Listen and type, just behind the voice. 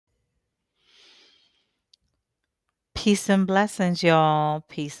Peace and blessings, y'all.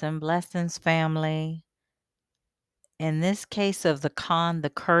 Peace and blessings, family. In this case of the con,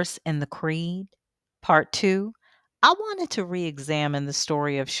 the curse, and the creed, part two, I wanted to re examine the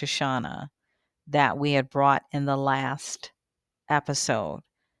story of Shoshana that we had brought in the last episode.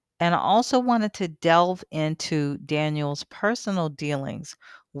 And I also wanted to delve into Daniel's personal dealings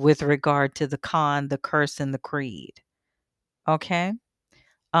with regard to the con, the curse, and the creed. Okay.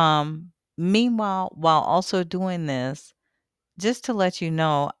 Meanwhile, while also doing this, just to let you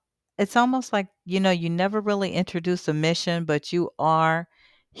know, it's almost like, you never really introduce a mission, but you are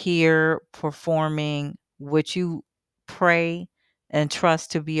here performing what you pray and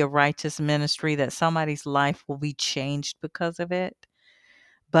trust to be a righteous ministry, that somebody's life will be changed because of it.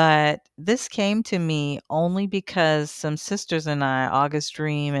 But this came to me only because some sisters and I, August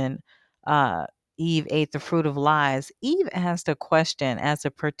Dream and uh, Eve ate the fruit of lies. Eve asked a question as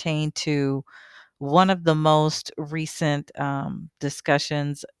it pertained to one of the most recent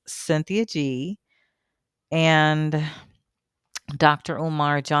discussions Cynthia G and Dr.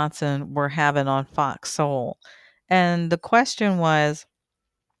 Umar Johnson were having on Fox Soul. And the question was,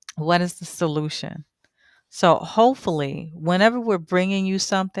 what is the solution? So hopefully, whenever we're bringing you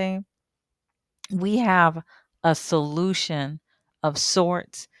something, we have a solution of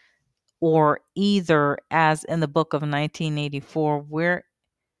sorts, or either, as in the book of 1984, we're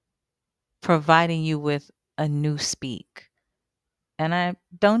providing you with a new speak. And I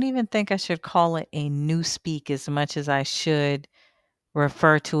don't even think I should call it a new speak as much as I should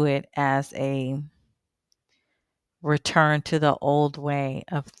refer to it as a return to the old way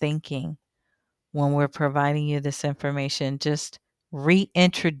of thinking when we're providing you this information, just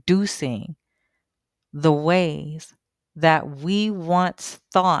reintroducing the ways that we once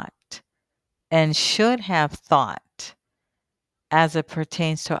thought and should have thought as it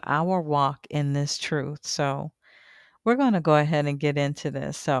pertains to our walk in this truth. So we're going to go ahead and get into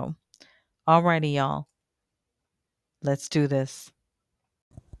this. So, alrighty, y'all. Let's do this.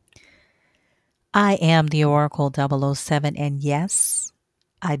 I am the Oracle 007, and yes,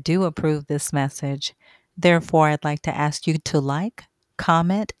 I do approve this message. Therefore, I'd like to ask you to like,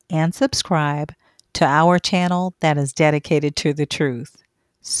 comment, and subscribe to our channel that is dedicated to the truth.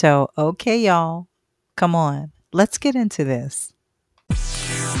 So, okay, y'all, come on, let's get into this.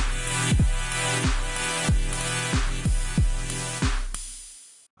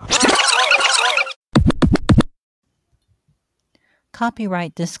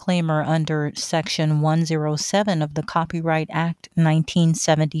 Copyright disclaimer under Section 107 of the Copyright Act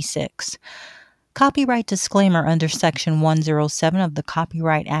 1976. Copyright disclaimer under Section 107 of the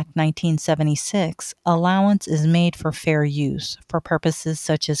Copyright Act 1976. Allowance is made for fair use for purposes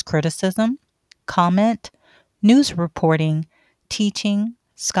such as criticism, comment, news reporting, teaching,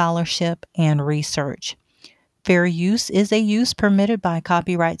 scholarship, and research. Fair use is a use permitted by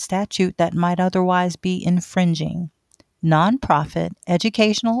copyright statute that might otherwise be infringing. Nonprofit,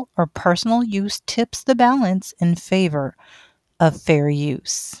 educational, or personal use tips the balance in favor of fair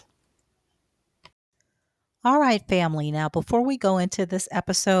use. All right, family. Now, before we go into this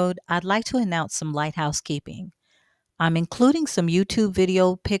episode, I'd like to announce some light housekeeping. I'm including some YouTube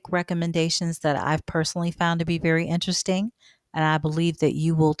video pick recommendations that I've personally found to be very interesting, and I believe that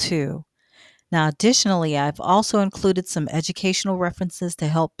you will too. Now, additionally, I've also included some educational references to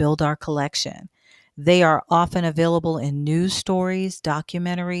help build our collection. They are often available in news stories,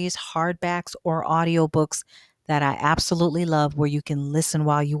 documentaries, hardbacks, or audiobooks that I absolutely love, where you can listen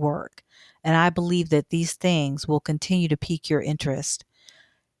while you work. And I believe that these things will continue to pique your interest.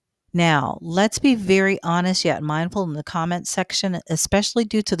 Now, let's be very honest yet mindful in the comment section, especially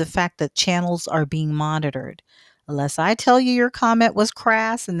due to the fact that channels are being monitored. Unless I tell you your comment was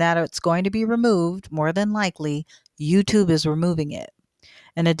crass and that it's going to be removed, more than likely, YouTube is removing it.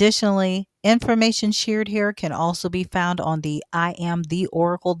 And additionally, information shared here can also be found on the I Am the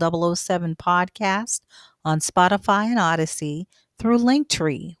Oracle 007 podcast on Spotify and Odyssey through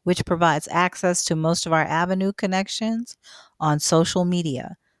Linktree, which provides access to most of our Avenue connections on social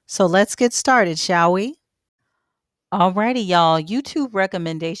media. So let's get started, shall we? Alrighty, y'all. YouTube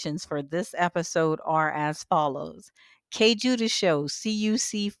recommendations for this episode are as follows. K Judah Show,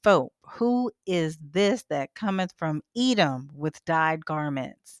 CUC Folk. Who is this that cometh from Edom with dyed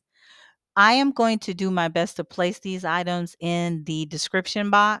garments? I am going to do my best to place these items in the description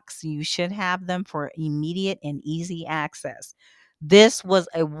box. You should have them for immediate and easy access. This was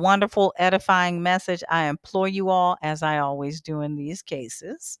a wonderful, edifying message. I implore you all, as I always do in these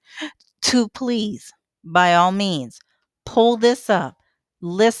cases, to please, by all means, pull this up,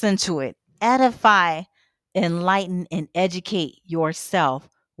 listen to it, edify, enlighten, and educate yourself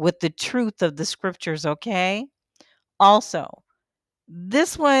with the truth of the scriptures, okay? Also,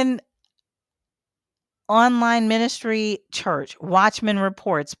 this one, online ministry church, Watchman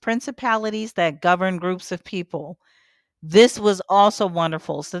reports principalities that govern groups of people. This was also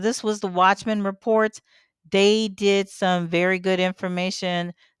wonderful. So this was the Watchman reports. They did some very good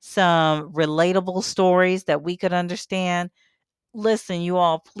information, some relatable stories that we could understand. Listen, you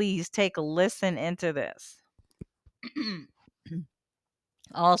all, please take a listen into this.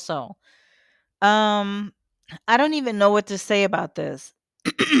 Also, um, I don't even know what to say about this.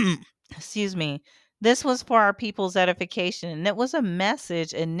 Excuse me. This was for our people's edification. And it was a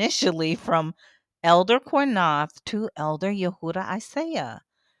message initially from Elder Kornath to Elder Yehuda Isaiah.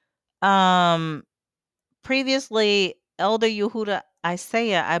 Um, Previously, Elder Yehuda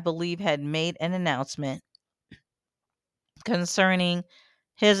Isaiah, I believe, had made an announcement concerning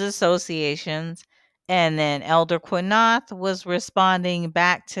his associations, and then Elder Quinath was responding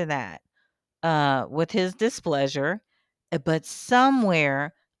back to that with his displeasure. But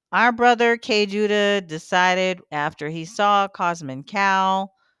somewhere, our brother K. Judah decided after he saw Cosmin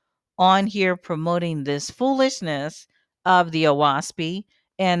Cal on here promoting this foolishness of the OWASP,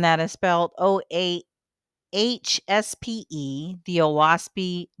 and that is spelled OAHSPE, the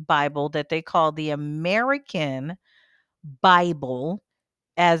OWASP Bible that they call the American Bible,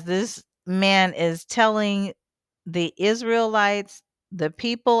 as this man is telling the Israelites, the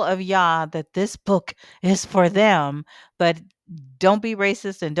people of Yah, that this book is for them. But don't be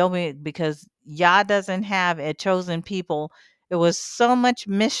racist and don't be, because Yah doesn't have a chosen people. It was so much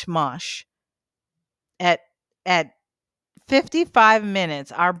mishmash. At 55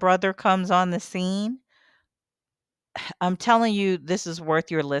 minutes, our brother comes on the scene. I'm telling you, this is worth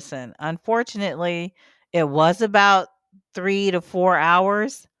your listen. Unfortunately, it was about 3 to 4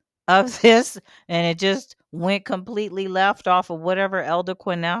 hours of this, and it just went completely left off of whatever Elder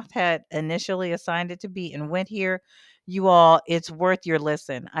Quinath had initially assigned it to be and went here. You all, it's worth your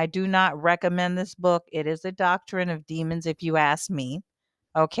listen. I do not recommend this book. It is a doctrine of demons, if you ask me.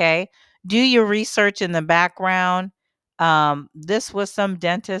 Okay. Do your research in the background. This was some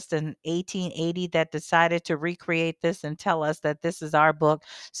dentist in 1880 that decided to recreate this and tell us that this is our book.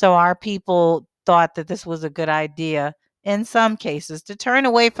 So our people thought that this was a good idea in some cases to turn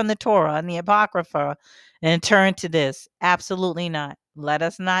away from the Torah and the Apocrypha and turn to this. Absolutely not. Let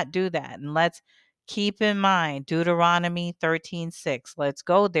us not do that. And let's keep in mind Deuteronomy 13:6. Let's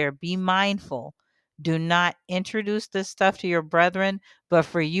go there. Be mindful. Do not introduce this stuff to your brethren, but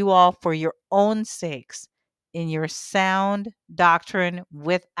for you all, for your own sakes, in your sound doctrine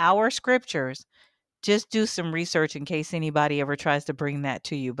with our scriptures, just do some research in case anybody ever tries to bring that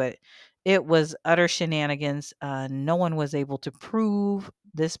to you. But it was utter shenanigans. No one was able to prove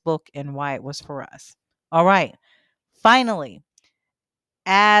this book and why it was for us. All right. Finally,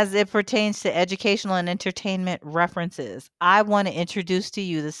 as it pertains to educational and entertainment references, I want to introduce to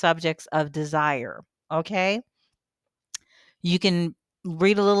you the subjects of desire. Okay. You can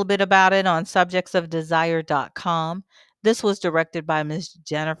read a little bit about it on subjectsofdesire.com. This was directed by Ms.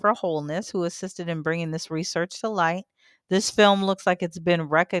 Jennifer Holness, who assisted in bringing this research to light. This film looks like it's been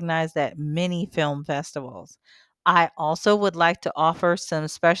recognized at many film festivals. I also would like to offer some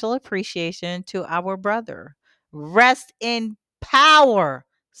special appreciation to our brother. Rest in power,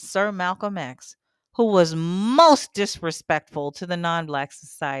 Sir Malcolm X, who was most disrespectful to the non Black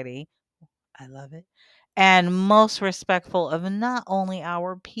society. I love it. And most respectful of not only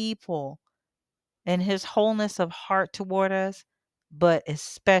our people and his wholeness of heart toward us, but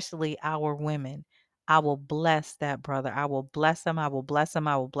especially our women. I will bless that brother. I will bless him. I will bless him.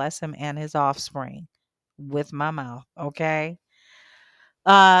 I will bless him and his offspring with my mouth. Okay.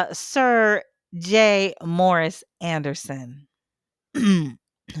 Sir J. Morris Anderson.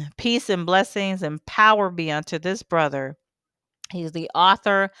 Peace and blessings and power be unto this brother. He's the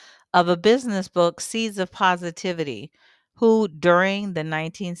author of a business book, Seeds of Positivity, who during the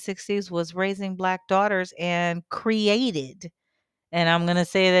 1960s was raising Black daughters and created, and I'm going to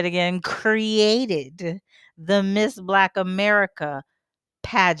say that again, created the Miss Black America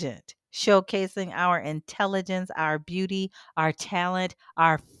pageant, showcasing our intelligence, our beauty, our talent,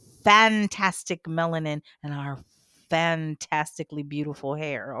 our fantastic melanin, and our fantastically beautiful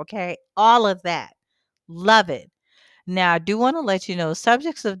hair. Okay. All of that. Love it. Now, I do want to let you know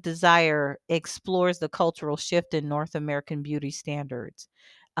Subjects of Desire explores the cultural shift in North American beauty standards.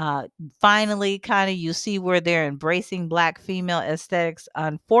 Uh, Finally, kind of you see where they're embracing Black female aesthetics.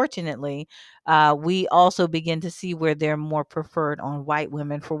 Unfortunately, we also begin to see where they're more preferred on white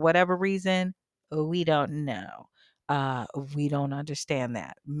women for whatever reason. We don't know. We don't understand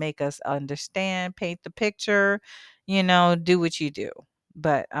that. Make us understand, paint the picture, do what you do.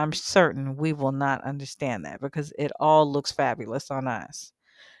 but I'm certain we will not understand that because it all looks fabulous on us.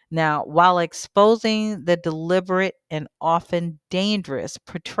 Now, while exposing the deliberate and often dangerous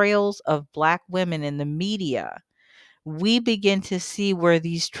portrayals of Black women in the media, we begin to see where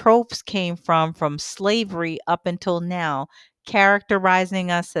these tropes came from slavery up until now,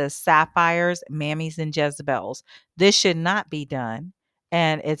 characterizing us as sapphires, mammies, and Jezebels. This should not be done.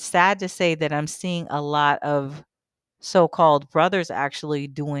 And it's sad to say that I'm seeing a lot of so-called brothers actually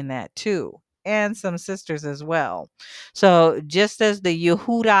doing that too, and some sisters as well. So just as the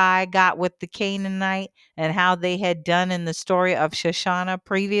Yehudai got with the Canaanite and how they had done in the story of Shoshana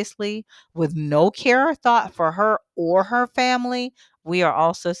previously, with no care or thought for her or her family, we are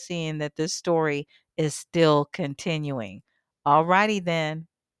also seeing that this story is still continuing. Alrighty then,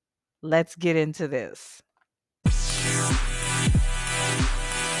 let's get into this.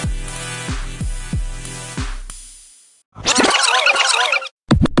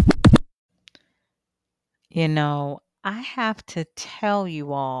 I have to tell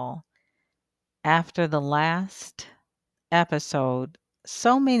you all, after the last episode,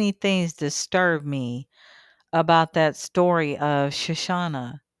 so many things disturbed me about that story of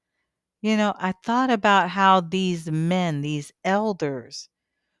Shoshana. I thought about how these men, these elders,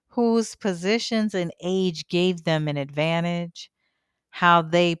 whose positions and age gave them an advantage, how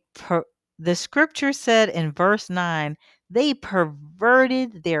the scripture said in verse 9, they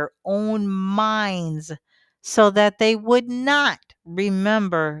perverted their own minds so that they would not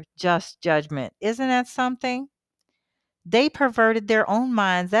remember just judgment. Isn't that something? They perverted their own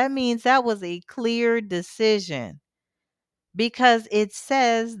minds. That means that was a clear decision because it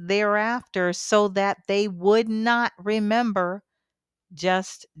says thereafter so that they would not remember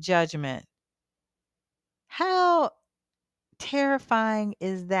just judgment. How terrifying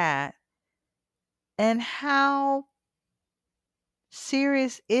is that? And how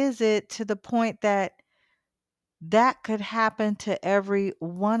serious is it to the point that that could happen to every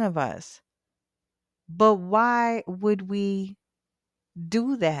one of us? But why would we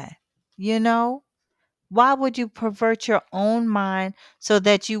do that? You know? Why would you pervert your own mind so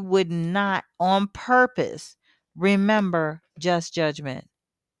that you would not, on purpose, remember just judgment?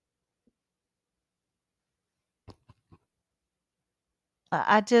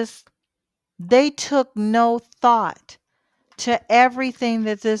 I just, they took no thought to everything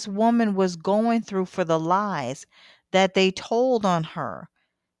that this woman was going through for the lies that they told on her.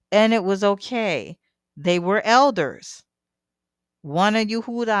 And it was okay. They were elders. One a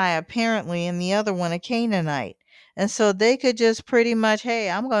Yehudai apparently, and the other one a Canaanite. And so they could just pretty much, hey,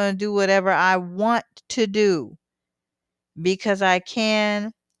 I'm going to do whatever I want to do because I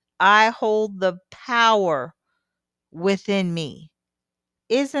can. I hold the power within me.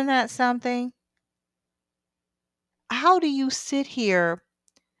 Isn't that something? How do you sit here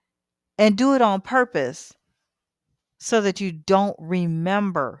and do it on purpose so that you don't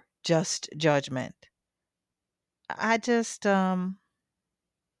remember just judgment? I just I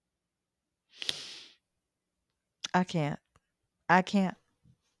can't. I can't.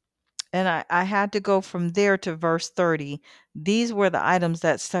 And I had to go from there to verse 30. These were the items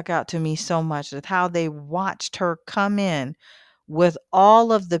that stuck out to me so much, that how they watched her come in with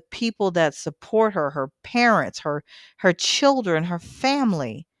all of the people that support her, her parents, her children, her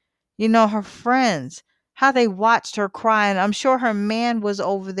family, her friends, how they watched her cry. And I'm sure her man was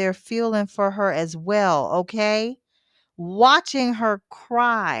over there feeling for her as well, okay? Watching her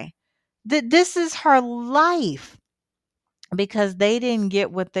cry. This is her life because they didn't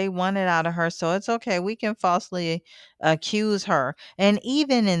get what they wanted out of her. So it's okay. We can falsely accuse her. And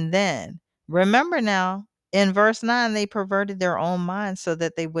even in then, remember now, in verse 9, they perverted their own minds so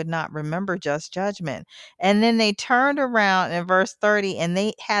that they would not remember just judgment. And then they turned around in verse 30 and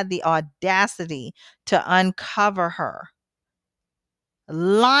they had the audacity to uncover her,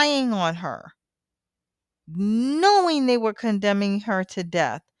 lying on her, knowing they were condemning her to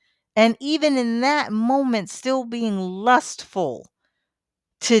death. And even in that moment, still being lustful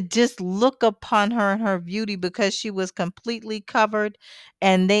to just look upon her and her beauty because she was completely covered,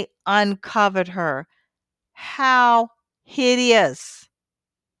 and they uncovered her. How hideous.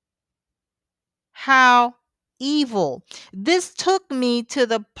 How evil. This took me to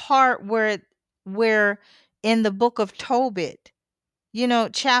the part where in the book of Tobit,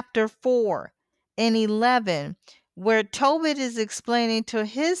 chapter 4 and 11, where Tobit is explaining to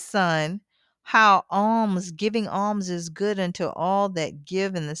his son how giving alms is good unto all that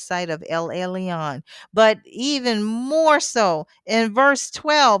give in the sight of El Elyon. But even more so, in verse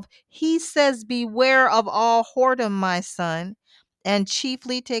 12, he says, beware of all whoredom, my son, and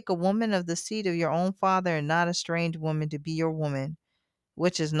chiefly take a woman of the seed of your own father and not a strange woman to be your woman.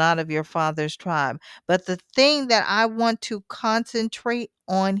 which is not of your father's tribe. But the thing that I want to concentrate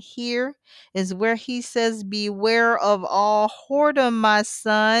on here is where he says, beware of all whoredom, my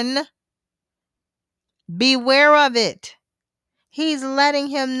son. Beware of it. He's letting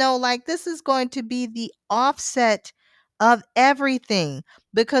him know, like, this is going to be the offset of everything.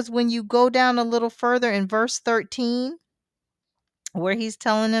 Because when you go down a little further in verse 13, where he's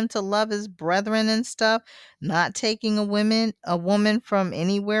telling him to love his brethren and stuff, not taking a woman from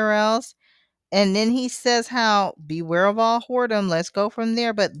anywhere else. And then he says how beware of all whoredom. Let's go from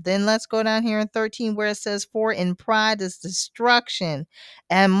there. But then let's go down here in 13 where it says, for in pride is destruction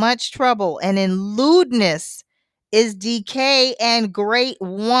and much trouble, and in lewdness is decay and great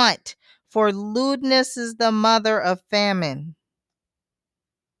want. For lewdness is the mother of famine.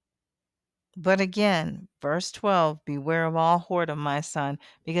 But again, verse 12, beware of all whoredom, my son,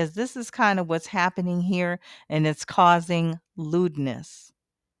 because this is kind of what's happening here, and it's causing lewdness.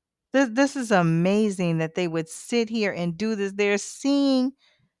 This is amazing that they would sit here and do this. They're seeing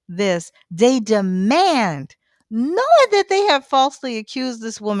this. They demand, knowing that they have falsely accused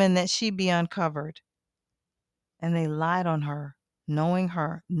this woman, that she be uncovered. And they lied on her, knowing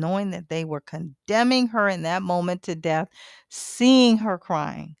that they were condemning her in that moment to death, seeing her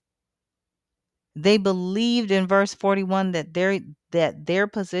crying. They believed in verse 41 that their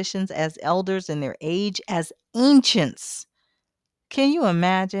positions as elders and their age as ancients. Can you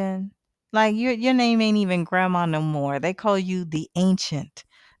imagine? Like your name ain't even grandma no more. They call you the ancient.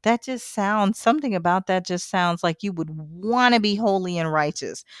 That just sounds, something about that just sounds like you would want to be holy and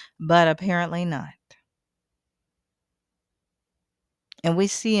righteous, but apparently not. And we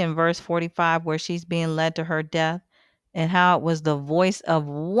see in verse 45 where she's being led to her death, and how it was the voice of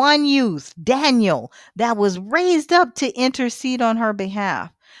one youth, Daniel, that was raised up to intercede on her behalf.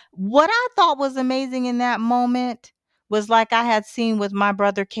 What I thought was amazing in that moment was, like I had seen with my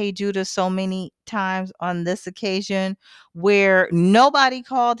brother K. Judah so many times on this occasion, where nobody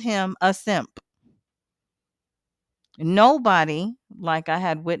called him a simp. Nobody, like I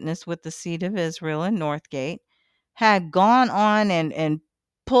had witnessed with the Seed of Israel in Northgate, had gone on and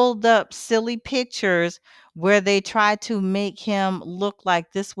pulled up silly pictures where they tried to make him look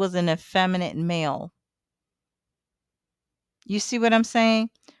like this was an effeminate male. You see what I'm saying?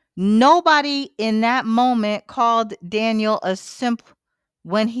 Nobody in that moment called Daniel a simp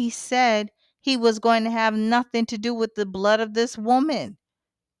when he said he was going to have nothing to do with the blood of this woman.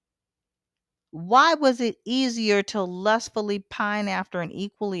 Why was it easier to lustfully pine after and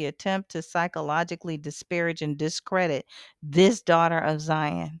equally attempt to psychologically disparage and discredit this daughter of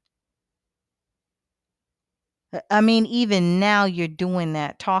Zion? I mean, even now you're doing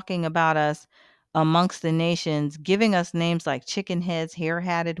that, talking about us amongst the nations, giving us names like chicken heads, hair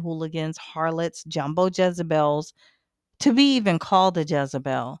hatted hooligans, harlots, jumbo Jezebels, to be even called a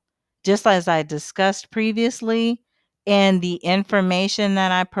Jezebel. Just as I discussed previously, and the information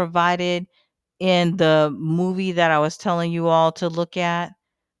that I provided in the movie that I was telling you all to look at,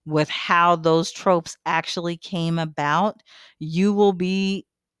 with how those tropes actually came about, you will be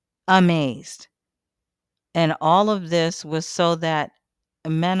amazed. And all of this was so that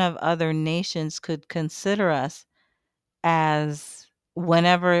men of other nations could consider us as,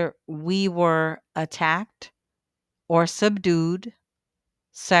 whenever we were attacked or subdued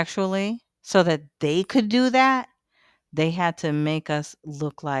sexually, so that they could do that, they had to make us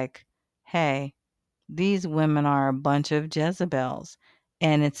look like, hey, these women are a bunch of Jezebels.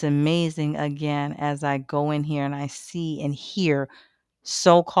 And it's amazing, again, as I go in here and I see and hear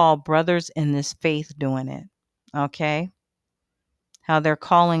so-called brothers in this faith doing it. Okay? How they're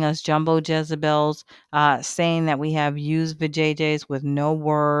calling us jumbo Jezebels, saying that we have used vajayjays with no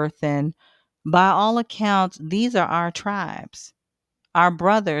worth. And by all accounts, these are our tribes, our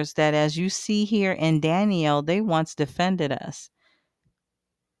brothers that, as you see here in Daniel, they once defended us.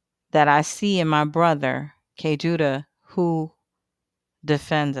 That I see in my brother, K. Judah, who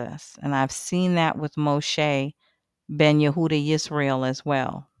defends us. And I've seen that with Moshe ben Yehuda Yisrael as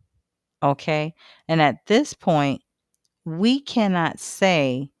well. Okay? And at this point, we cannot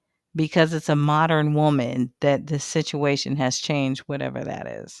say, because it's a modern woman, that the situation has changed, whatever that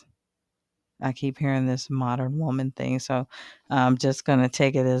is. I keep hearing this modern woman thing, so I'm just going to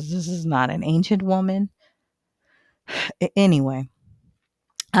take it as this is not an ancient woman. Anyway,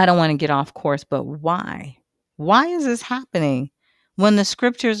 I don't want to get off course, but why? Why is this happening when the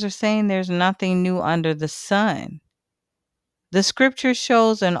scriptures are saying there's nothing new under the sun? The scripture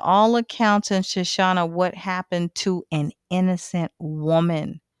shows in all accounts in Shoshana what happened to an innocent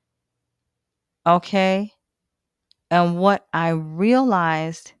woman. Okay? And what I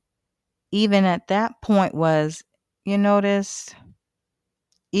realized even at that point was, you notice,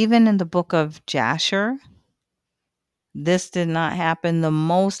 Even in the book of Jasher, this did not happen. The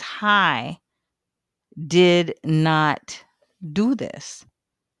Most High did not do this.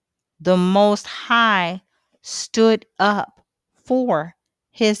 The Most High stood up for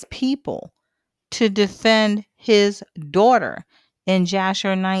his people to defend his daughter in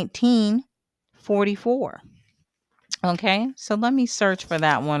Jasher 19:44. Okay, so let me search for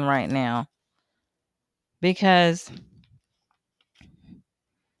that one right now because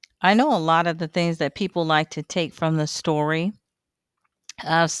I know a lot of the things that people like to take from the story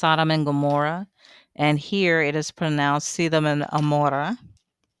of Sodom and Gomorrah, and here it is pronounced Sodom and Amorah,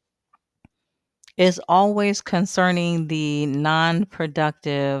 is always concerning the non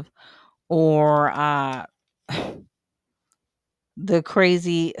productive or the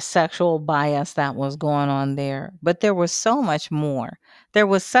crazy sexual bias that was going on there. But there was so much more. There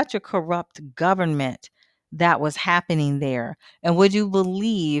was such a corrupt government that was happening there. And would you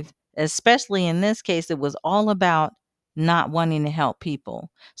believe, especially in this case, it was all about not wanting to help people.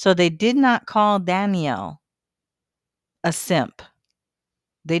 So they did not call Daniel a simp.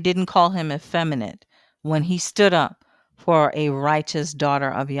 They didn't call him effeminate when he stood up for a righteous daughter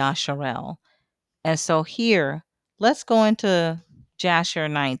of Yasharel. And so here, let's go into Jasher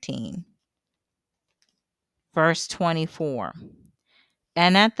 19, verse 24.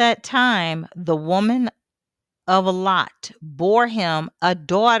 And at that time, the woman of Lot bore him a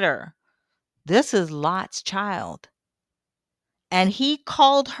daughter. This is Lot's child. And he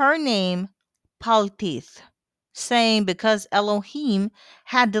called her name Paltith, saying, because Elohim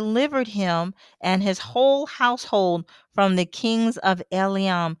had delivered him and his whole household from the kings of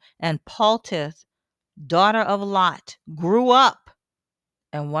Eliam. And Paltith, daughter of Lot, grew up,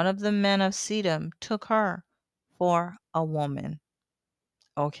 and one of the men of Sedom took her for a woman.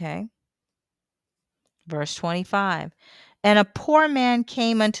 Okay. Verse 25. And a poor man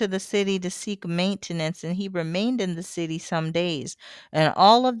came unto the city to seek maintenance, and he remained in the city some days. And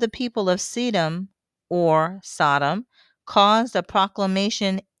all of the people of Sedom, or Sodom, caused a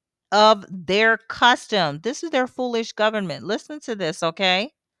proclamation of their custom. This is their foolish government. Listen to this,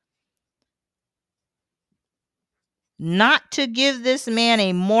 okay? Not to give this man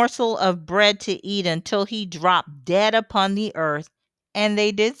a morsel of bread to eat until he dropped dead upon the earth. And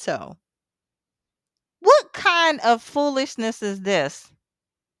they did so. What kind of foolishness is this?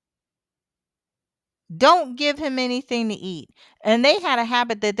 Don't give him anything to eat. And they had a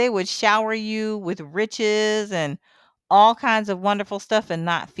habit that they would shower you with riches and all kinds of wonderful stuff and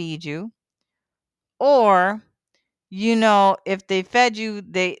not feed you. Or, if they fed you,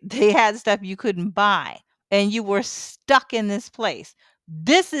 they had stuff you couldn't buy and you were stuck in this place.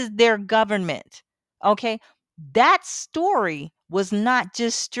 This is their government. Okay? That story was not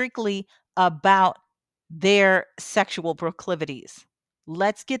just strictly about their sexual proclivities.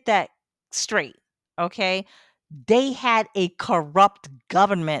 Let's get that straight. Okay? They had a corrupt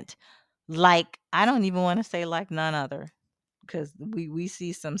government, like, I don't even want to say like none other, because we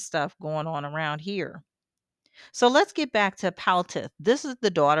see some stuff going on around here. So let's get back to Paltith. This is the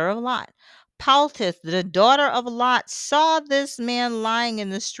daughter of Lot. Paltith, the daughter of Lot, saw this man lying in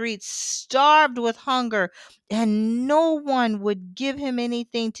the streets, starved with hunger, and no one would give him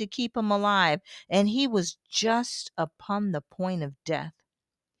anything to keep him alive, and he was just upon the point of death.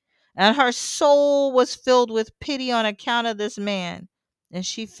 And her soul was filled with pity on account of this man, and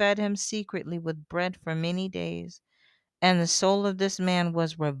she fed him secretly with bread for many days. And the soul of this man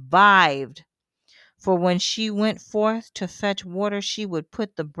was revived. For when she went forth to fetch water, she would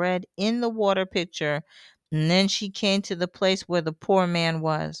put the bread in the water pitcher. And then she came to the place where the poor man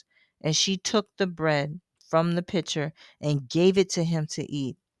was. And she took the bread from the pitcher and gave it to him to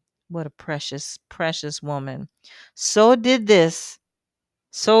eat. What a precious, precious woman. So she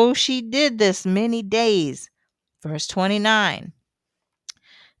did this many days. Verse 29.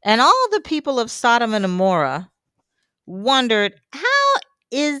 And all the people of Sodom and Gomorrah wondered, how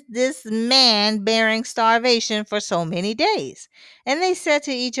is this man bearing starvation for so many days? And they said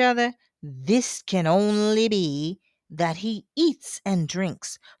to each other, this can only be that he eats and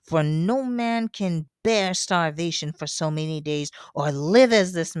drinks, for no man can bear starvation for so many days or live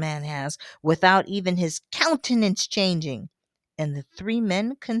as this man has without even his countenance changing. And the three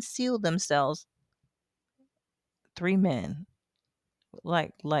men concealed themselves. Three men,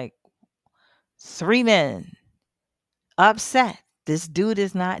 like three men, upset this dude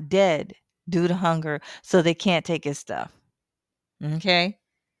is not dead due to hunger, so they can't take his stuff. Okay?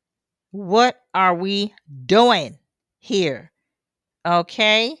 What are we doing here?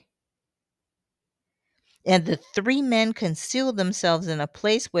 Okay? And the three men concealed themselves in a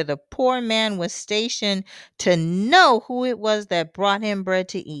place where the poor man was stationed to know who it was that brought him bread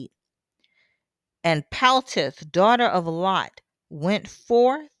to eat. And Paltith, daughter of Lot, went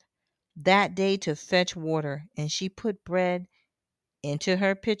forth that day to fetch water, and she put bread into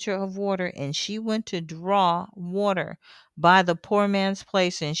her pitcher of water, and she went to draw water by the poor man's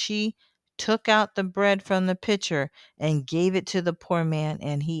place, and she took out the bread from the pitcher and gave it to the poor man,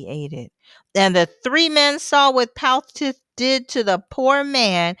 and he ate it. And the three men saw what Paltith did to the poor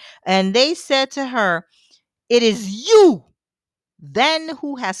man, and they said to her, "It is you then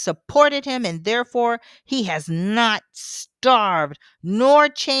who has supported him, and therefore he has not starved, nor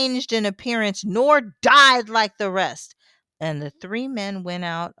changed in appearance, nor died like the rest." And the three men went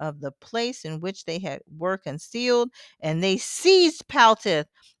out of the place in which were concealed, and they seized Paltith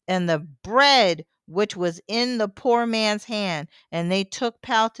and the bread which was in the poor man's hand, and they took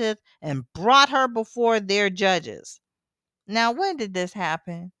Paltith and brought her before their judges. Now, when did this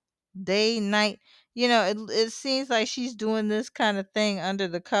happen? Day, night. It seems like she's doing this kind of thing under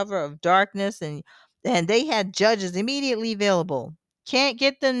the cover of darkness, and they had judges immediately available. Can't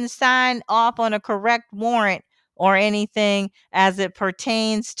get them to sign off on a correct warrant or anything as it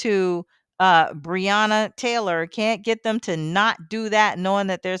pertains to Breonna Taylor. Can't get them to not do that knowing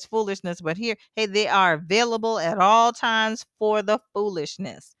that there's foolishness. But here, hey, they are available at all times for the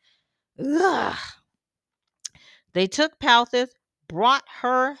foolishness. Ugh. They took Palthith, brought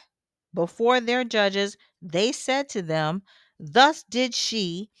her before their judges. They said to them, "Thus did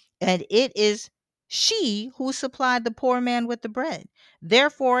she, and it is she who supplied the poor man with the bread.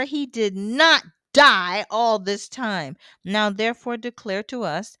 Therefore he did not die all this time. Now therefore declare to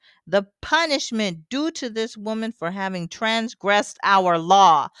us the punishment due to this woman for having transgressed our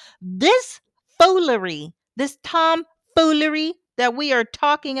law." This foolery, this tomfoolery that we are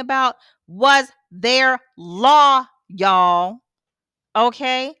talking about was their law, y'all.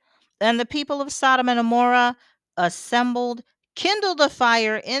 Okay? And the people of Sodom and Gomorrah assembled, kindled a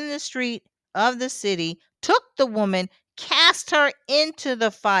fire in the street of the city, took the woman, cast her into the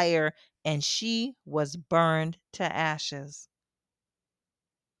fire, and she was burned to ashes.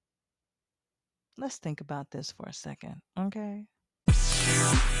 Let's think about this for a second, okay?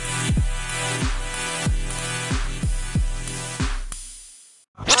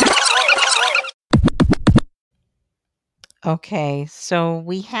 Okay, so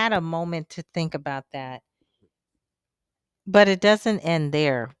we had a moment to think about that, but it doesn't end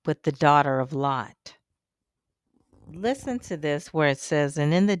there with the daughter of Lot. Listen to this where it says,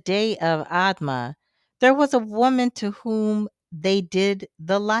 "And in the day of Admah, there was a woman to whom they did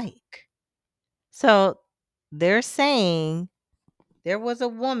the like." So they're saying there was a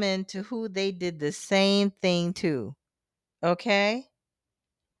woman to who they did the same thing to. Okay?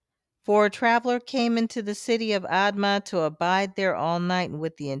 "For a traveler came into the city of Admah to abide there all night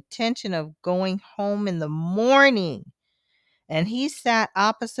with the intention of going home in the morning. And he sat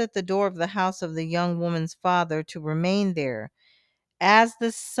opposite the door of the house of the young woman's father to remain there. As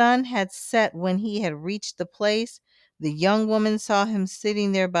the sun had set when he had reached the place, the young woman saw him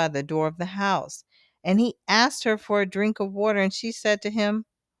sitting there by the door of the house. And he asked her for a drink of water, and she said to him,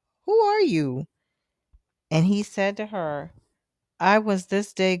 'Who are you?' And he said to her, 'I was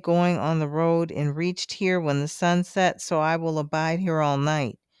this day going on the road and reached here when the sun set, so I will abide here all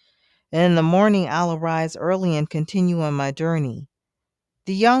night. And in the morning I'll arise early and continue on my journey.'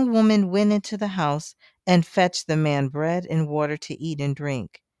 The young woman went into the house and fetched the man bread and water to eat and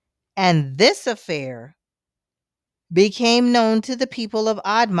drink. And this affair became known to the people of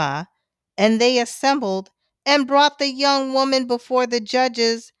Admah, and they assembled and brought the young woman before the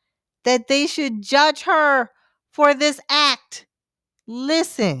judges that they should judge her for this act."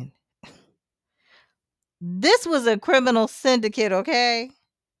 Listen, this was a criminal syndicate, okay?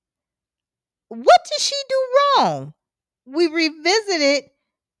 What did she do wrong? We revisited.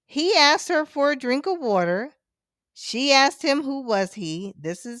 He asked her for a drink of water. She asked him who was he.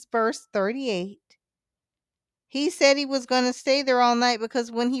 This is verse 38. He said he was going to stay there all night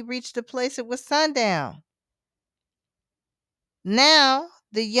because when he reached the place, it was sundown. Now,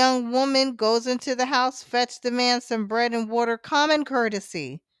 the young woman goes into the house, fetched the man some bread and water, common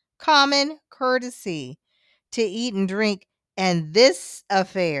courtesy to eat and drink. And this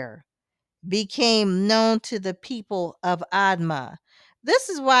affair became known to the people of Admah. This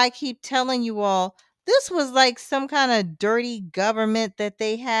is why I keep telling you all, this was like some kind of dirty government that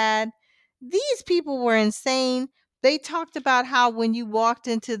they had. These people were insane. They talked about how when you walked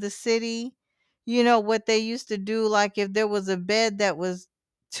into the city, what they used to do, like if there was a bed that was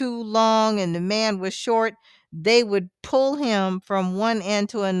too long and the man was short, they would pull him from one end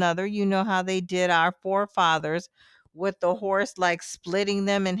to another. You know how they did our forefathers with the horse, like splitting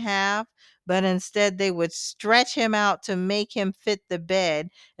them in half. But instead, they would stretch him out to make him fit the bed.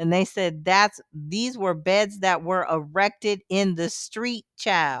 And they said these were beds that were erected in the street,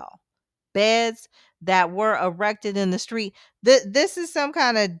 child. Beds that were erected in the street. This is some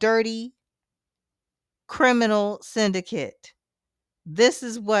kind of dirty criminal syndicate. This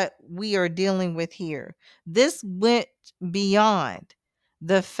is what we are dealing with here. This went beyond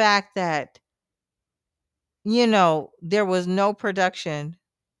the fact that, there was no production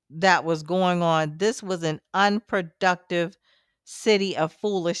that was going on. This was an unproductive city of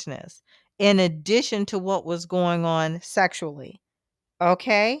foolishness, in addition to what was going on sexually.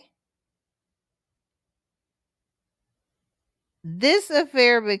 Okay? This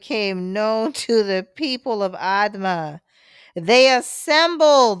affair became known to the people of Adma. They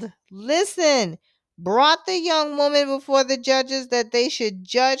assembled, listen, brought the young woman before the judges that they should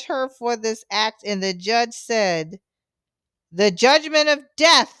judge her for this act. And the judge said, the judgment of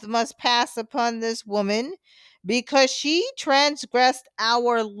death must pass upon this woman because she transgressed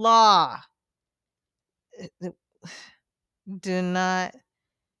our law. Do not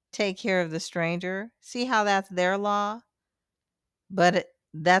take care of the stranger. See how that's their law? But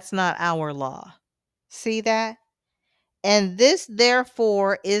that's not our law. See that? And this,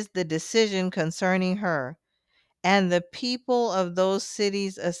 therefore, is the decision concerning her. And the people of those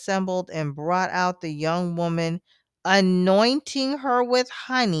cities assembled and brought out the young woman, anointing her with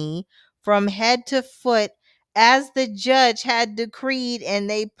honey from head to foot, as the judge had decreed, and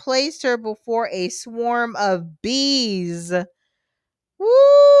they placed her before a swarm of bees.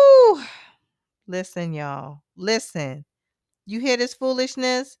 Woo! Listen, y'all. Listen. You hear this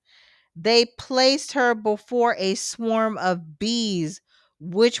foolishness? They placed her before a swarm of bees,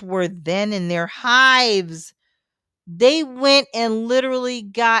 which were then in their hives. They went and literally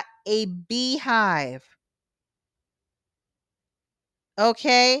got a beehive.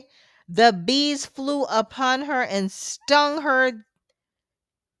 Okay? The bees flew upon her and stung her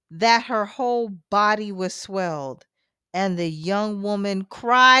that her whole body was swelled. And the young woman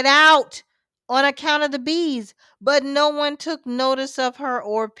cried out on account of the bees, but no one took notice of her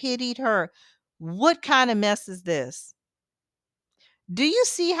or pitied her. What kind of mess is this? Do you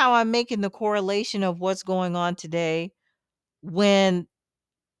see how I'm making the correlation of what's going on today when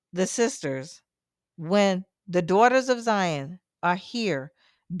the sisters, when the daughters of Zion are here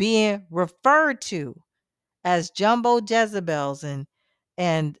being referred to as jumbo Jezebels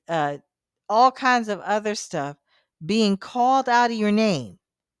and all kinds of other stuff being called out of your name,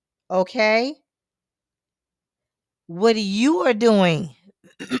 okay? What you are doing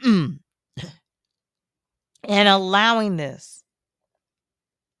and allowing this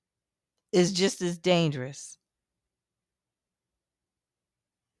is just as dangerous.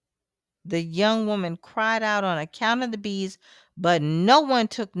 The young woman cried out on account of the bees, but no one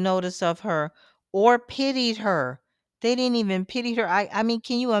took notice of her or pitied her. They didn't even pity her. I mean,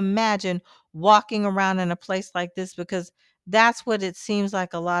 can you imagine walking around in a place like this? Because that's what it seems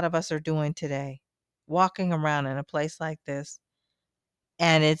like a lot of us are doing today, walking around in a place like this.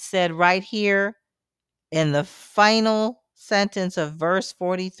 And it said right here in the final sentence of verse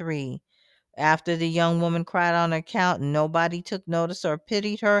 43, after the young woman cried on account, nobody took notice or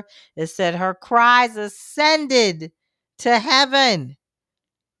pitied her. It said her cries ascended to heaven.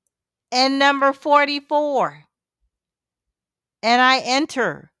 And number 44, and I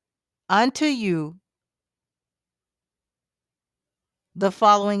enter unto you the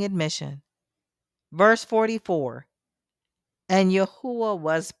following admission. Verse 44, and Yahuwah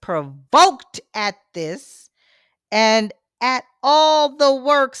was provoked at this and at all the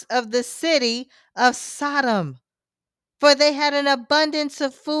works of the city of Sodom. For they had an abundance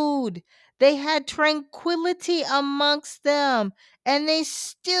of food. They had tranquility amongst them, and they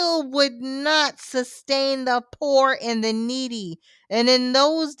still would not sustain the poor and the needy. And in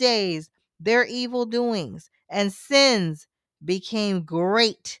those days, their evil doings and sins became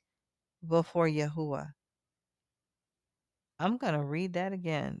great before Yahuwah. I'm going to read that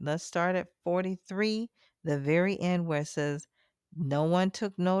again. Let's start at 43, the very end where it says, no one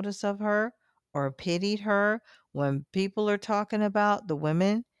took notice of her or pitied her. When people are talking about the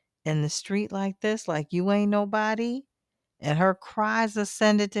women in the street like this, like you ain't nobody, and her cries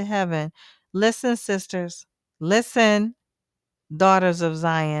ascended to heaven. Listen, sisters, listen, daughters of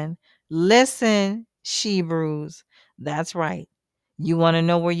Zion, listen, Shebrews. That's right. You want to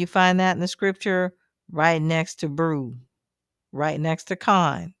know where you find that in the scripture? Right next to brew. right next to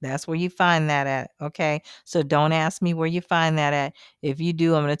Khan. That's where you find that at. Okay. So don't ask me where you find that at. If you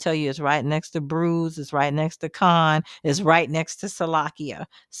do, I'm going to tell you it's right next to Bruce. It's right next to Khan. It's right next to Salakia.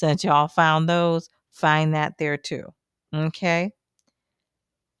 Since y'all found those, find that there too. Okay.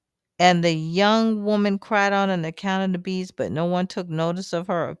 And the young woman cried out on account of the beast, but no one took notice of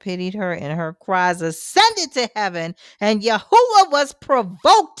her or pitied her, and her cries ascended to heaven, and Yahuwah was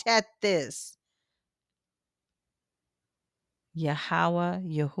provoked at this. Yahweh,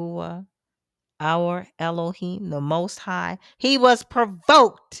 Yahuwah, our Elohim, the Most High, he was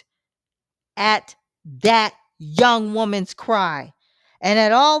provoked at that young woman's cry and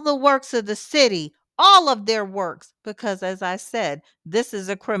at all the works of the city, all of their works, because as I said, this is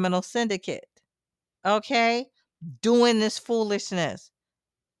a criminal syndicate. Okay? Doing this foolishness.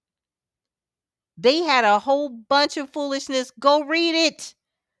 They had a whole bunch of foolishness. Go read it.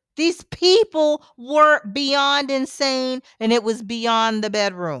 These people were beyond insane, and it was beyond the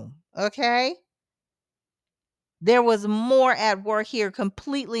bedroom. Okay? There was more at work here,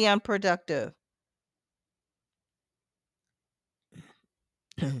 completely unproductive.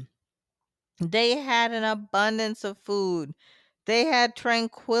 They had an abundance of food. They had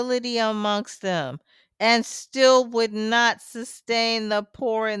tranquility amongst them and still would not sustain the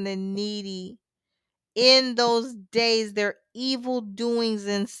poor and the needy. In those days, their evil doings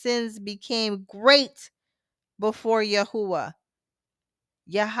and sins became great before Yahuwah.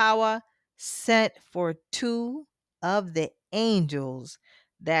 Yahweh sent for two of the angels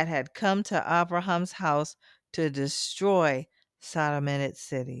that had come to Abraham's house to destroy Sodom and its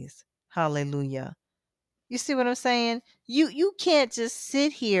cities. Hallelujah. You see what I'm saying? You can't just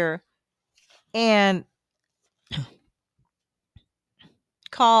sit here and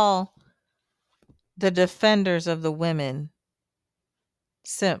call the defenders of the women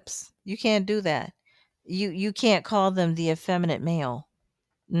simps. You can't do that. You can't call them the effeminate male.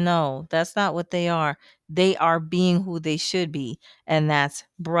 No, that's not what they are. They are being who they should be, and that's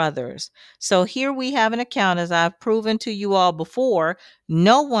brothers. So here we have an account, as I've proven to you all before.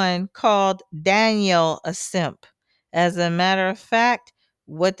 No one called Daniel a simp. As a matter of fact,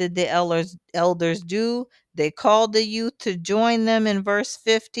 what did the elders do? They called the youth to join them in verse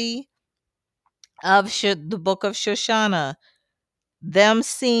 50 of the book of Shoshana. Them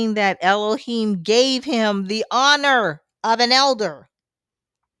seeing that Elohim gave him the honor of an elder.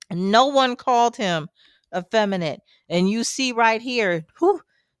 No one called him effeminate. And you see right here,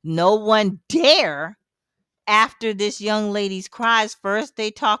 no one dare, after this young lady's cries. First,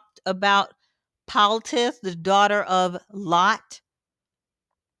 they talked about Paltith, the daughter of Lot,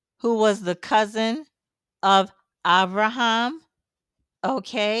 who was the cousin of Abraham.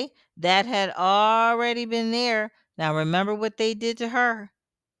 Okay, that had already been there. Now, remember what they did to her,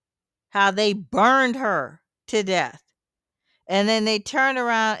 how they burned her to death. And then they turned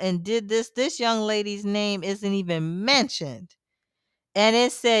around and did this. This young lady's name isn't even mentioned. And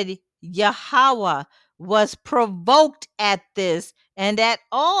it said Yahweh was provoked at this and at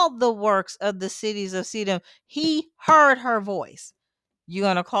all the works of the cities of Sedom. He heard her voice. You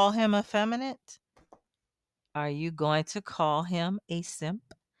going to call him effeminate? Are you going to call him a simp?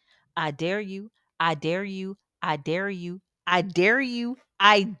 I dare you. I dare you. I dare you. I dare you.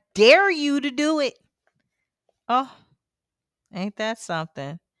 I dare you to do it. Oh, ain't that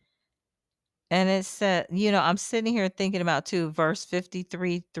something? And it said, I'm sitting here thinking about too, verse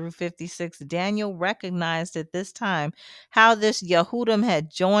 53 through 56. Daniel recognized at this time how this Yehudim had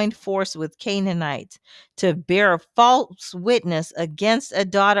joined force with Canaanites to bear false witness against a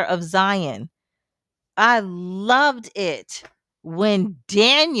daughter of Zion. I loved it when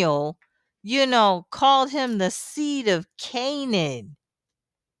Daniel, called him the seed of Canaan.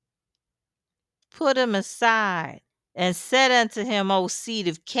 Put him aside and said unto him, O seed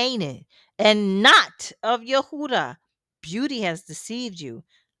of Canaan, and not of Yehudah. Beauty has deceived you,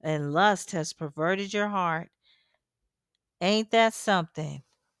 and lust has perverted your heart. Ain't that something?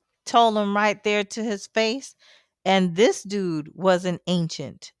 Told him right there to his face. And this dude was an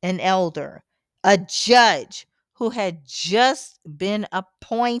ancient, an elder, a judge who had just been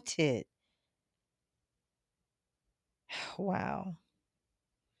appointed. Wow.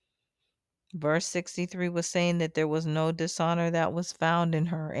 Verse 63 was saying that there was no dishonor that was found in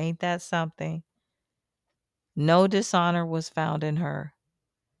her. Ain't that something? No dishonor was found in her.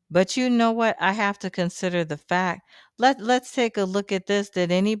 But you know what? I have to consider the fact. Let's take a look at this. Did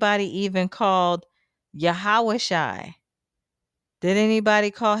anybody even called Yahawashai? Did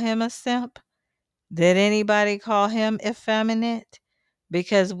anybody call him a simp? Did anybody call him effeminate?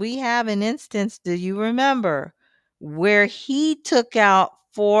 Because we have an instance, do you remember, where he took out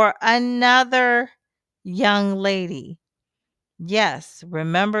for another young lady. Yes,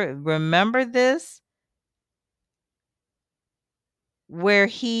 remember this, where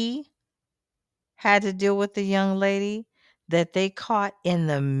he had to deal with the young lady that they caught in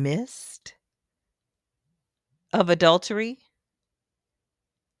the midst of adultery?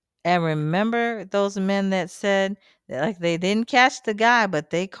 And remember those men that said that, like, they didn't catch the guy, but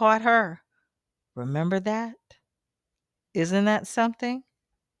they caught her. Remember that? Isn't that something?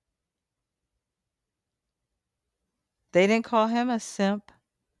 They didn't call him a simp.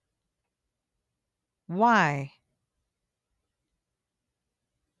 Why?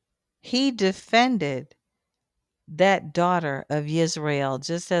 He defended that daughter of Israel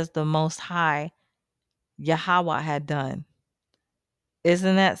just as the Most High Yahweh had done.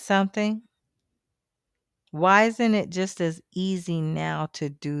 Isn't that something? Why isn't it just as easy now to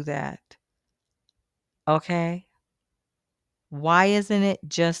do that? Okay? Why isn't it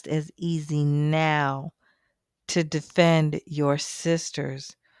just as easy now to defend your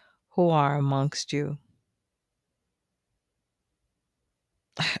sisters who are amongst you?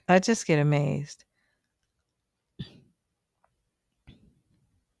 I just get amazed.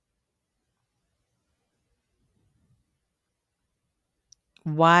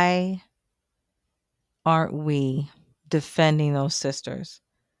 Why aren't we defending those sisters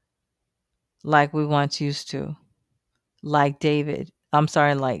like we once used to? Like David, I'm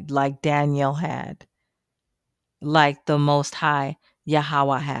sorry, like Daniel had, like the Most High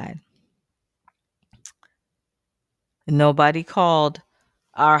Yahweh had. Nobody called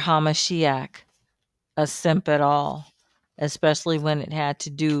our Hamashiach a simp at all, especially when it had to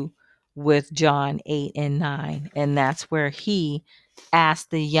do with John 8 and 9. And that's where he asked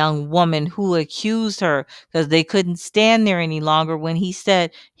the young woman who accused her, because they couldn't stand there any longer when he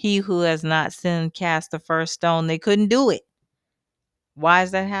said, "He who has not sinned cast the first stone." They couldn't do it. Why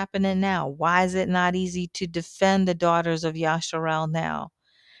is that happening now? Why is it not easy to defend the daughters of Yasharel now?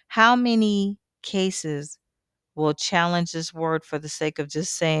 How many cases will challenge this word for the sake of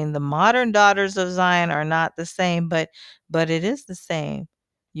just saying the modern daughters of Zion are not the same, but it is the same.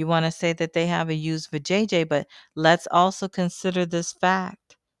 You want to say that they have a use for JJ, but let's also consider this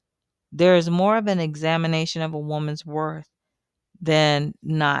fact. There is more of an examination of a woman's worth than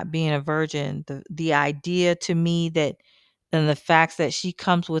not being a virgin. The idea to me that, and the facts that she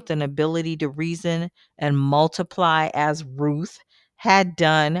comes with an ability to reason and multiply as Ruth had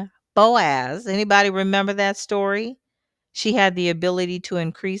done Boaz. Anybody remember that story? She had the ability to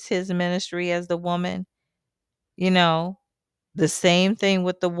increase his ministry as the woman. You know, the same thing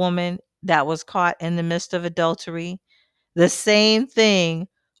with the woman that was caught in the midst of adultery. The same thing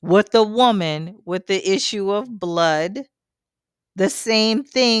with the woman with the issue of blood. The same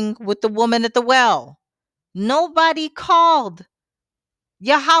thing with the woman at the well. Nobody called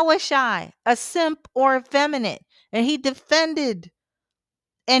Yahweh a simp or effeminate, and he defended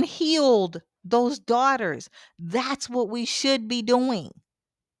and healed those daughters. That's what we should be doing.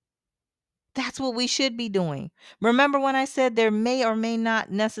 That's what we should be doing. Remember when I said there may or may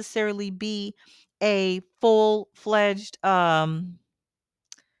not necessarily be a full-fledged uh,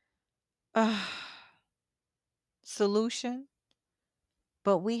 solution,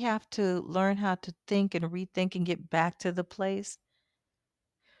 but we have to learn how to think and rethink and get back to the place.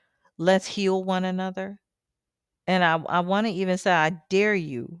 Let's heal one another. And I want to even say, I dare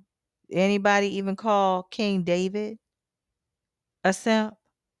you. Anybody even call King David a simp?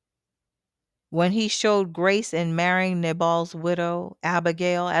 When he showed grace in marrying Nabal's widow,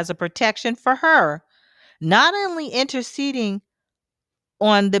 Abigail, as a protection for her, not only interceding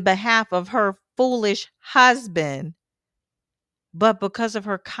on the behalf of her foolish husband, but because of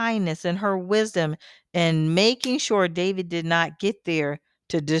her kindness and her wisdom and making sure David did not get there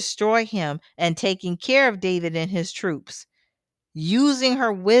to destroy him and taking care of David and his troops, using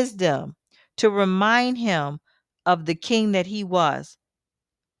her wisdom to remind him of the king that he was.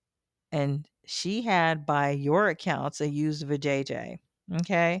 And she had, by your accounts, a use of a JJ.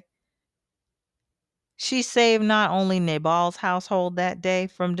 Okay. She saved not only Nabal's household that day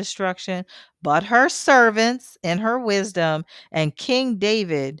from destruction, but her servants in her wisdom, and King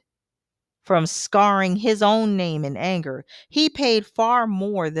David from scarring his own name in anger. He paid far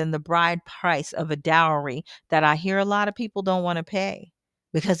more than the bride price of a dowry that I hear a lot of people don't want to pay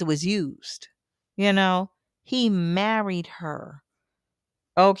because it was used. You know, he married her,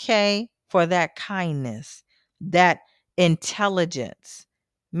 okay, for that kindness, that intelligence,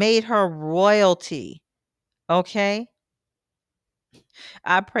 made her royalty, okay?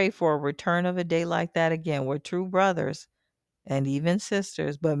 I pray for a return of a day like that again, where true brothers and even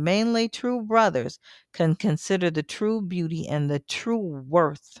sisters, but mainly true brothers, can consider the true beauty and the true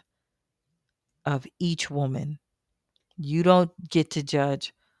worth of each woman You don't get to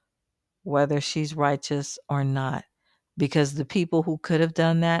judge whether she's righteous or not, because the people who could have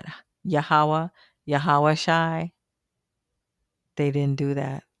done that, Yahweh Shai, they didn't do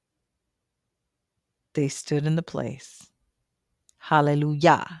that. They stood in the place.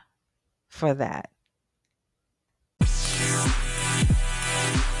 Hallelujah for that.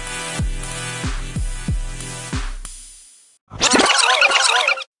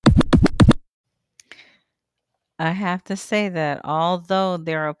 I have to say that although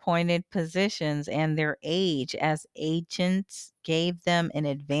their appointed positions and their age as agents gave them an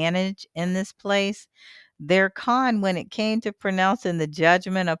advantage in this place, their con when it came to pronouncing the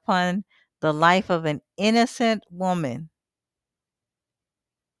judgment upon the life of an innocent woman,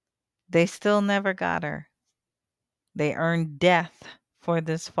 they still never got her. They earned death for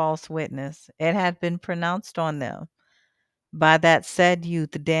this false witness. It had been pronounced on them by that said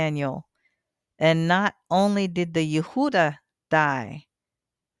youth, Daniel. And not only did the Yehuda die,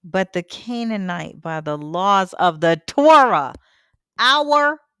 but the Canaanite by the laws of the Torah,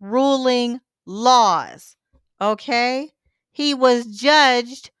 our ruling laws. Okay? He was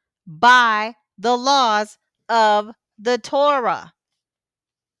judged by the laws of the Torah.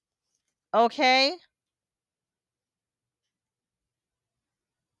 Okay?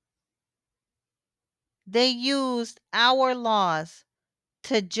 They used our laws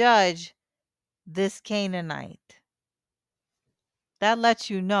to judge this Canaanite. That lets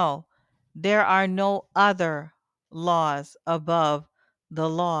you know there are no other laws above the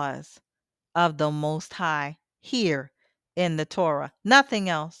laws of the Most High here in the Torah. Nothing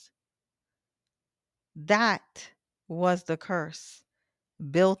else. That was the curse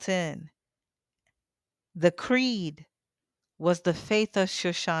built in. The creed was the faith of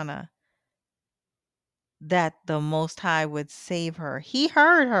Shoshana, that the Most High would save her. He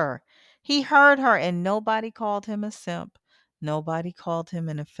heard her. He heard her, and nobody called him a simp. Nobody called him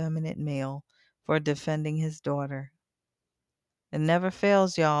an effeminate male for defending his daughter. It never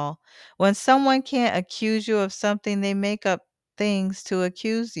fails, y'all. When someone can't accuse you of something, they make up things to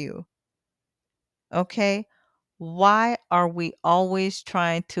accuse you. Okay? Why are we always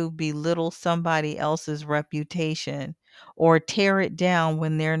trying to belittle somebody else's reputation or tear it down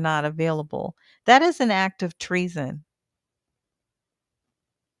when they're not available? That is an act of treason.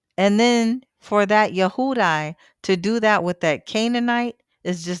 And then for that Yehudai to do that with that Canaanite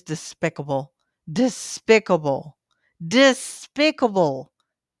is just despicable. Despicable. Despicable.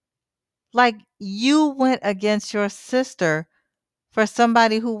 Like you went against your sister for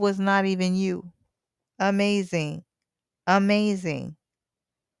somebody who was not even you. Amazing. Amazing.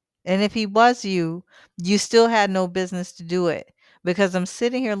 And if he was you, you still had no business to do it, because I'm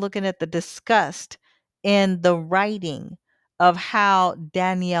sitting here looking at the disgust in the writing of how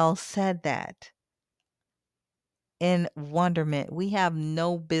Danielle said that in wonderment. We have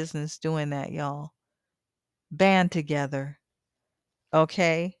no business doing that, y'all. Band together.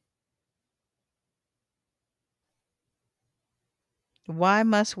 Okay? Why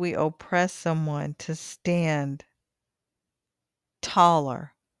must we oppress someone to stand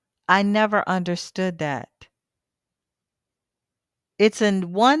taller? I never understood that. It's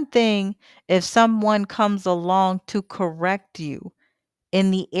one thing if someone comes along to correct you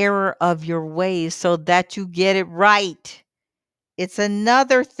in the error of your ways so that you get it right. It's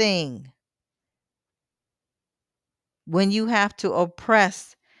another thing when you have to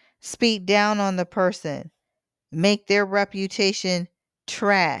oppress, speak down on the person, make their reputation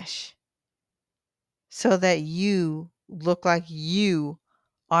trash so that you look like you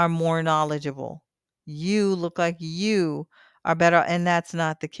are more knowledgeable. You look like you are better, and that's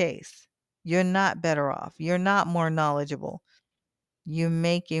not the case. You're not better off. You're not more knowledgeable. You're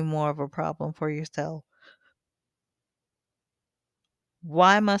making more of a problem for yourself.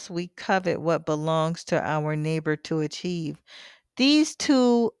 Why must we covet what belongs to our neighbor to achieve? These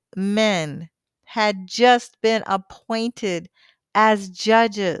two men had just been appointed as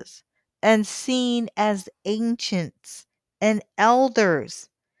judges and seen as ancients and elders.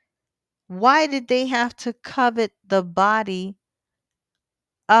 Why did they have to covet the body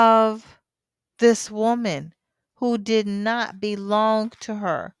of this woman who did not belong to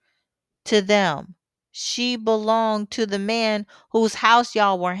her, to them? She belonged to the man whose house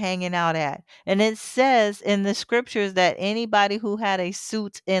y'all were hanging out at. And it says in the scriptures that anybody who had a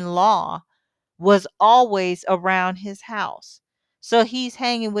suit in law was always around his house. So he's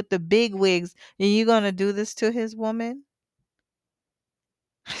hanging with the big wigs, and you're going to do this to his woman?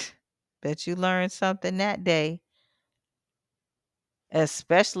 Bet you learned something that day.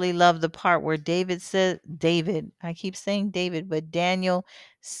 Especially love the part where I keep saying David, but Daniel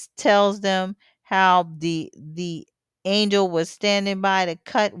tells them how the angel was standing by to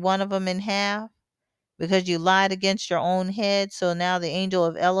cut one of them in half because you lied against your own head. So now the angel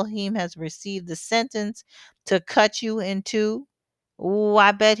of Elohim has received the sentence to cut you in two. Ooh,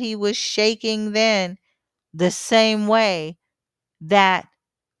 I bet he was shaking then the same way that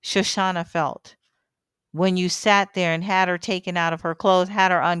Shoshana felt when you sat there and had her taken out of her clothes,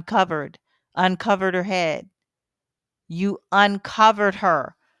 had her uncovered her head. You uncovered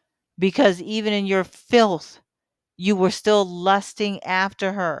her because even in your filth, you were still lusting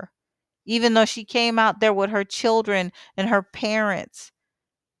after her. Even though she came out there with her children and her parents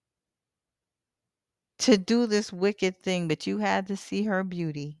to do this wicked thing, but you had to see her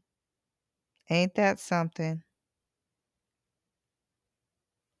beauty. Ain't that something?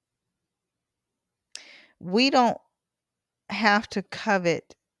 We don't have to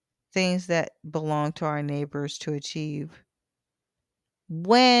covet things that belong to our neighbors to achieve.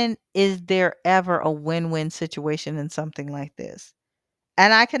 When is there ever a win-win situation in something like this?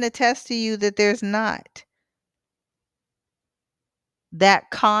 And I can attest to you that there's not.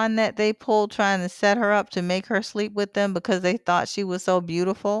 That con that they pulled trying to set her up to make her sleep with them because they thought she was so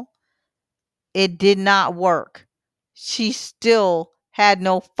beautiful, it did not work. She still had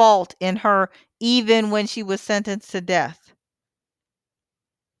no fault in her, even when she was sentenced to death.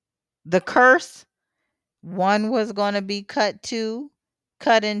 The curse, one was going to be cut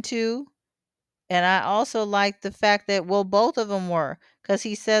in two. And I also like the fact that, well, both of them were, because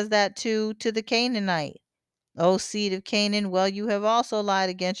he says that to the Canaanite. O seed of Canaan, well, you have also lied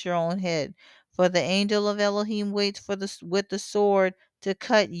against your own head. For the angel of Elohim waits with the sword to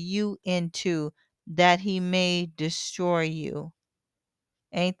cut you in two, that he may destroy you.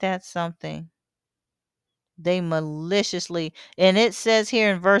 Ain't that something? They maliciously, and it says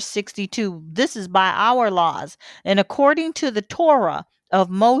here in verse 62, this is by our laws, and according to the Torah of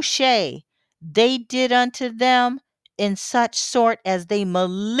Moshe, they did unto them in such sort as they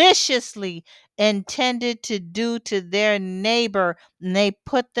maliciously intended to do to their neighbor, and they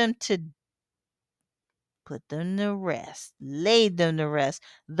put them to rest, laid them to rest.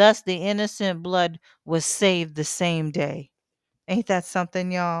 Thus the innocent blood was saved the same day. Ain't that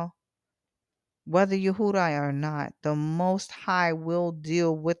something, y'all? Whether you Hudai or not, the Most High will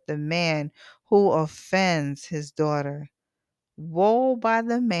deal with the man who offends his daughter. Woe by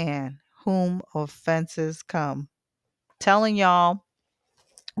the man whom offenses come. Telling y'all,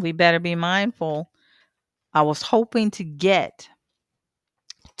 we better be mindful. I was hoping to get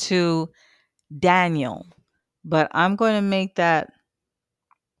to Daniel, but I'm going to make that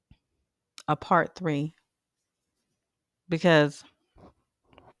a part 3 because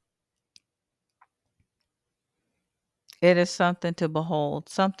it is something to behold,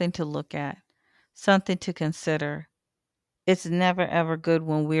 something to look at, something to consider. It's never ever good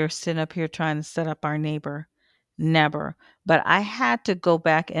when we're sitting up here trying to set up our neighbor. Never. But I had to go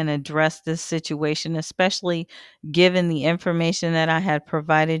back and address this situation, especially given the information that I had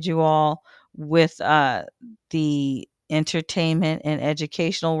provided you all with the entertainment and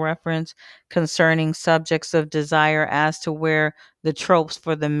educational reference concerning subjects of desire as to where the tropes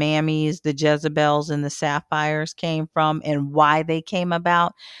for the mammies, the Jezebels, and the sapphires came from and why they came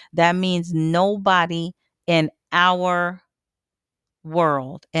about. That means nobody in our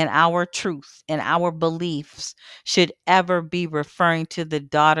world and our truth and our beliefs should ever be referring to the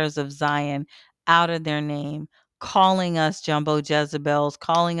daughters of Zion out of their name, calling us jumbo Jezebels,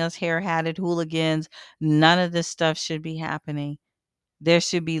 calling us hair-hatted hooligans. None of this stuff should be happening. There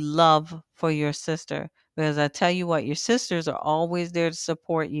should be love for your sister. Because I tell you what, your sisters are always there to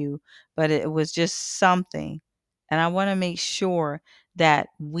support you, but it was just something. And I want to make sure that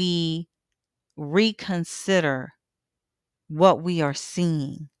we reconsider what we are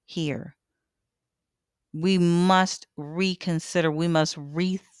seeing here. We must reconsider, we must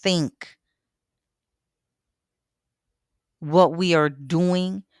rethink what we are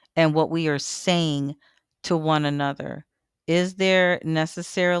doing and what we are saying to one another. Is there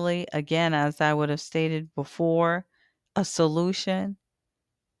necessarily, again, as I would have stated before, a solution?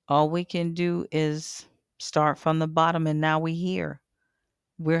 All we can do is start from the bottom, and now we're here.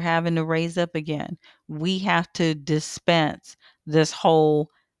 We're having to raise up again. We have to dispense this whole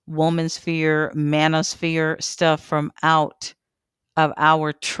woman sphere, manosphere stuff from out of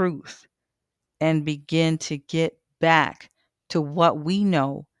our truth and begin to get back to what we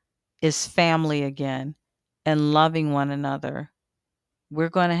know is family again and loving one another. We're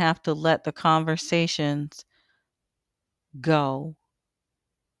going to have to let the conversations go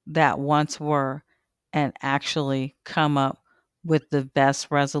that once were and actually come up with the best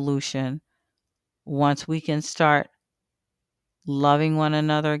resolution. Once we can start loving one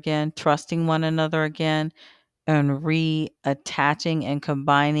another again, trusting one another again, and reattaching and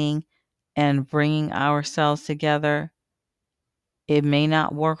combining and bringing ourselves together, it may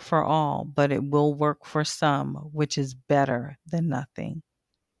not work for all, but it will work for some, which is better than nothing.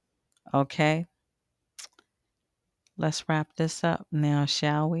 Okay? Let's wrap this up now,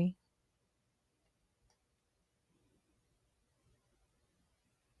 shall we?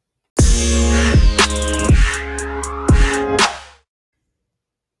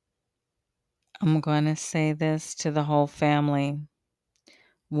 I'm going to say this to the whole family.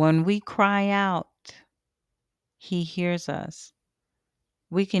 When we cry out, He hears us.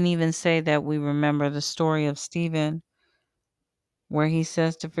 We can even say that we remember the story of Stephen, where he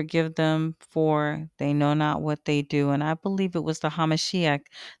says to forgive them, for they know not what they do. And I believe it was the Hamashiach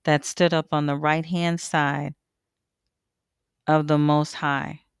that stood up on the right hand side of the Most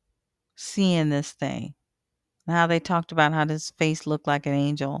High, seeing this thing. And how they talked about how his face looked like an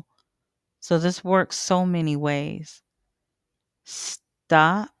angel. So this works so many ways.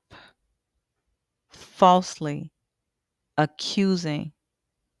 Stop falsely accusing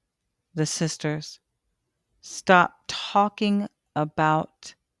the sisters. Stop talking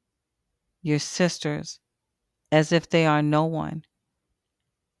about your sisters as if they are no one,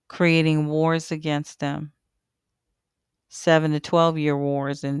 creating wars against them, 7 to 12-year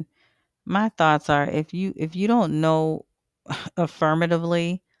wars. And my thoughts are, if you don't know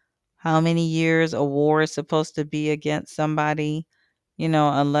affirmatively how many years a war is supposed to be against somebody,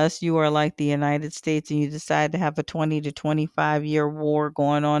 unless you are like the United States and you decide to have a 20 to 25-year war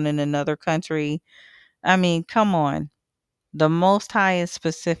going on in another country. I mean, come on. The Most High is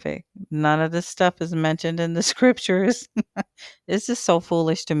specific. None of this stuff is mentioned in the scriptures. It's just so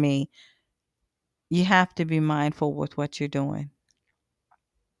foolish to me. You have to be mindful with what you're doing.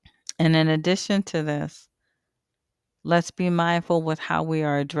 And in addition to this, let's be mindful with how we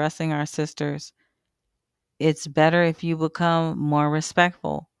are addressing our sisters. It's better if you become more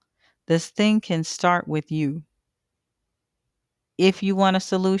respectful. This thing can start with you. If you want a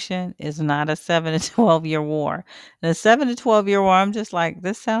solution, it's not a 7 to 12-year war. And a 7 to 12-year war, I'm just like,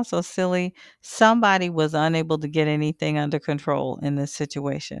 this sounds so silly. Somebody was unable to get anything under control in this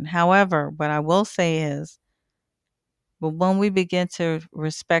situation. However, what I will say is, but when we begin to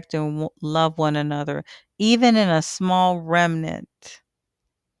respect and love one another, even in a small remnant,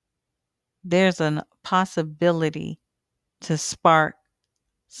 there's a possibility to spark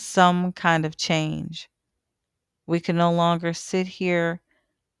some kind of change. We can no longer sit here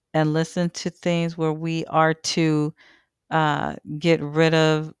and listen to things where we are to get rid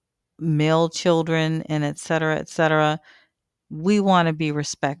of male children and et cetera, et cetera. We want to be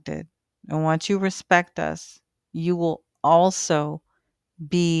respected. And once you respect us, you will also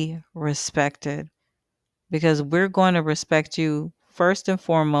be respected, because we're going to respect you first and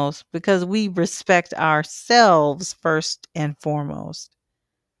foremost, because we respect ourselves first and foremost.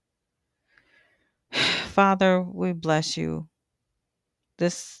 Father, we bless you.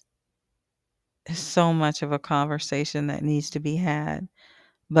 This is so much of a conversation that needs to be had.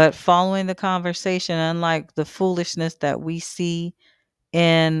 But following the conversation, unlike the foolishness that we see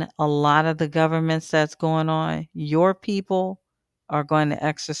in a lot of the governments that's going on, your people are going to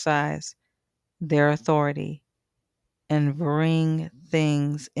exercise their authority and bring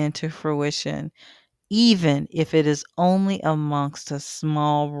things into fruition, even if it is only amongst a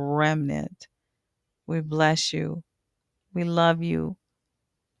small remnant. We bless you. We love you.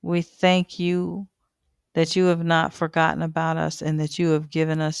 We thank you that you have not forgotten about us and that you have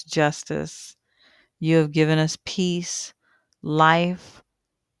given us justice. You have given us peace, life,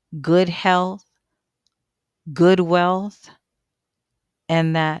 good health, good wealth,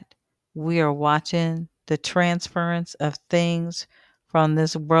 and that we are watching the transference of things from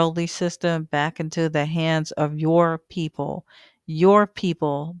this worldly system back into the hands of your people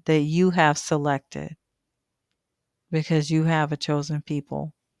that you have selected, because you have a chosen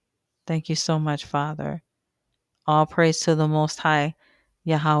people. Thank you so much, Father. All praise to the Most High,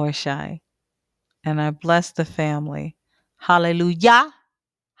 Yahweh Shai. And I bless the family. Hallelujah.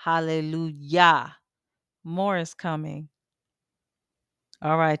 Hallelujah. More is coming.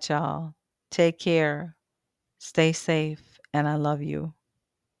 All right, y'all. Take care. Stay safe. And I love you.